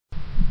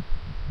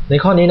ใน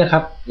ข้อนี้นะครั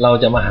บเรา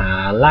จะมาหา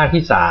ราก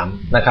ที่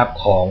3นะครับ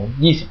ของ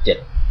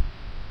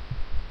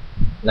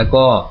27แล้ว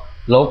ก็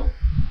ลบ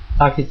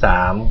รากที่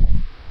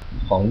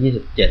3ของ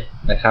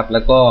27นะครับแล้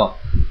วก็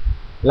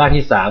ราก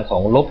ที่3ขอ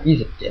งลบ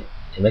27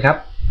เห็นไหมครับ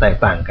แตก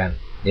ต่างกัน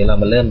เดี๋ยวเรา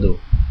มาเริ่มดู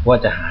ว่า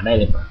จะหาได้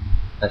หรือเปล่า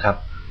นะครับ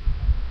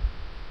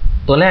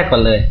ตัวแรกก่อ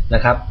นเลยน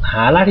ะครับห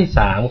ารากที่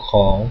3ข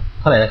อง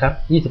เท่าไหร่นะครับ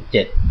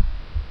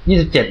27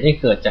นี่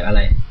เกิดจากอะไร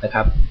นะค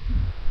รับ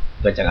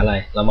เกิดจากอะไร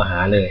เรามาหา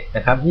เลยน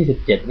ะครับ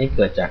27นี่เ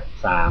กิดจาก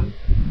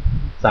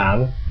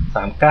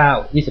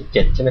39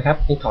 27ใช่ไหมครับ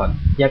นี่ถอน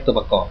แยกตัว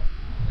ประกอบ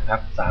นะครั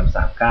บ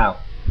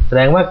339แส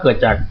ดงว่าเกิด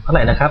จากเท่าไห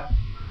ร่นะครับ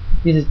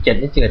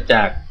27นี่เกิดจ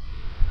าก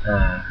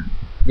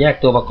แยก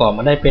ตัวประกอบม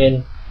าได้เป็น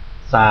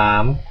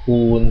3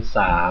คูณ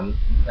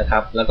3นะครั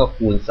บแล้วก็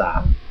คูณ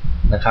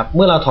3นะครับเ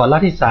มื่อเราถอนรา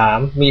กที่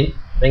3มี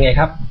เป็นไง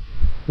ครับ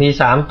มี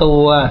3ตั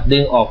วดึ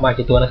งออกมา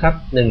กี่ตัวนะครับ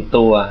1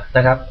ตัวน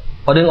ะครับ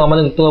พอดึงออกมา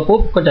1ตัวปุ๊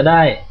บก็จะไ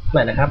ด้เท่าไ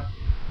หร่นะครับ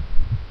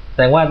แส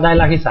ดงว่าได้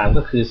รากที่3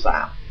ก็คือ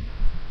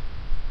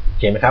3โอ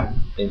เคไหมครับ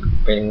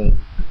เป็น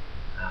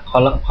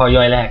ข้อ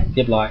ย่อยแรกเ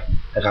รียบร้อย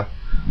นะครับ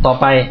ต่อ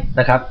ไป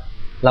นะครับ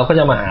เราก็จ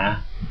ะมาหา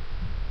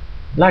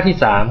รากที่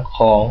3ข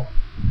อง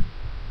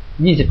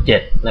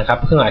27นะครับ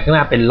เครื่องหมายข้างห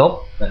น้าเป็นลบ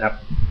นะครับ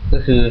ก็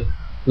คือ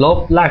ลบ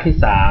รากที่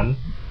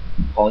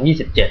3ของ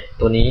27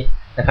ตัวนี้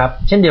นะครับ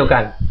เช่นเดียวกั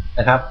น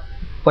นะครับ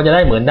ก็จะไ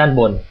ด้เหมือนด้าน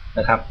บน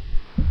นะครับ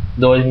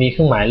โดยมีเค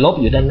รื่องหมายลบ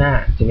อยู่ด้านหน้า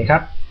ถูกไหมครั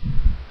บ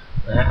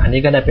อันนี้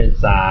ก็ได้เป็น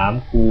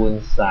3คูณ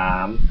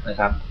3นะ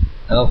ครับ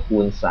แล้วก็คู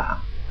ณ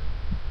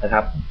3นะค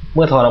รับเ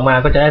มื่อถอดออกมา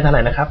ก็จะได้เท่าไห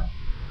ร่นะครับ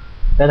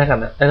ได้เท่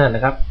าไหร่น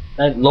ะครับไ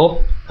ด้ลบ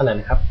เท่าไหร่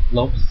นะครับล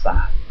บ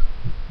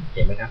3เ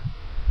ห็นไหมครับ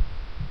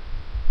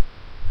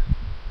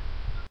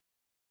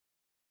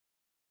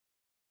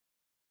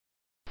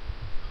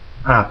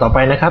ต่อไป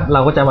นะครับเร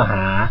าก็จะมาห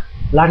า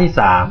รากที่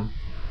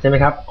3ใช่ไหม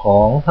ครับขอ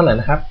งเท่าไหร่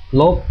นะครับ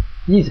ลบ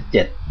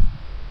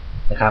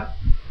27นะครับ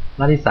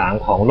รากที่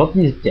3ของลบ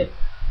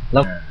27แล้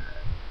ว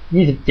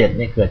27เ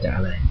นี่ยเกิดจากอ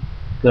ะไร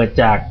เกิด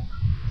จาก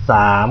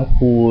3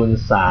คูณ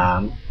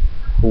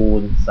3คู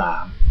ณ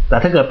3แต่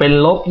ถ้าเกิดเป็น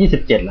ลบ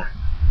27ล่ะ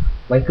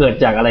มันเกิด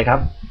จากอะไรครับ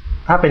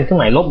ถ้าเป็นเครื่อง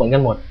หมายลบเหมือนกั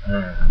นหมด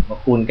มา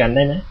คูณกันไ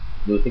ด้ไหม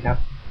ดูสิครับ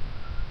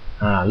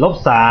ลบ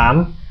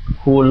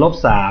3คูณลบ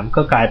3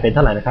ก็กลายเป็นเท่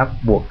าไหร่นะครับ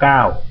บวก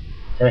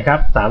9ใช่ไหมครับ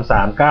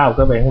339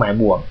ก็เป็นเครื่องหมาย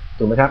บวก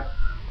ถูกไหมครับ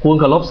คูณ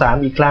กับลบ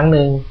3อีกครั้งห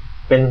นึ่ง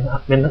เป็น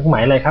เครื่องหม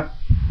ายอะไรครับ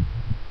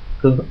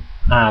คือ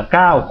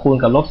9คูณ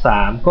กับลบ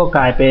3ก็ก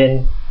ลายเป็น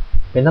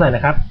เท่าไหร่น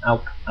ะครับเ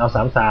อา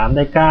33ไ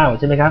ด้9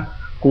ใช่ไหมครับ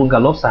คูณกั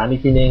บลบ3อี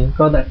กทีนึง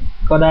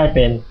ก็ได้เ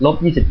ป็นลบ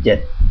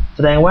27แส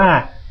ดงว่า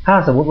ถ้า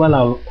สมมุติว่าเร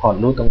าถอด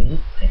รูทตรงนี้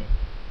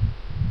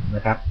น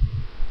ะครับ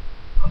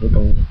ถอดรูทต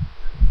รงนี้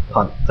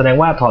แสดง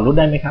ว่าถอดรูท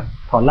ได้ไหมครับ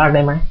ถอดรากไ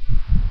ด้ไหม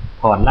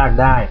ถอดราก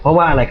ได้เพราะ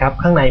ว่าอะไรครับ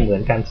ข้างในเหมือ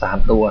นกัน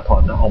3ตัวถอ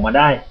ดออกมาไ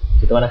ด้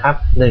กี่ตัวนะครับ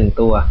1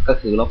ตัวก็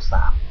คือลบ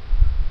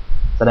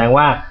3แสดง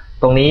ว่า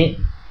ตรงนี้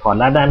ถอด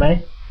รากได้ไหม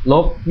ล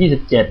บ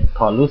27ถ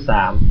อดรูท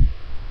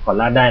3ถอด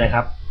รากได้นะค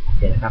รับโอเ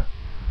คนะครับ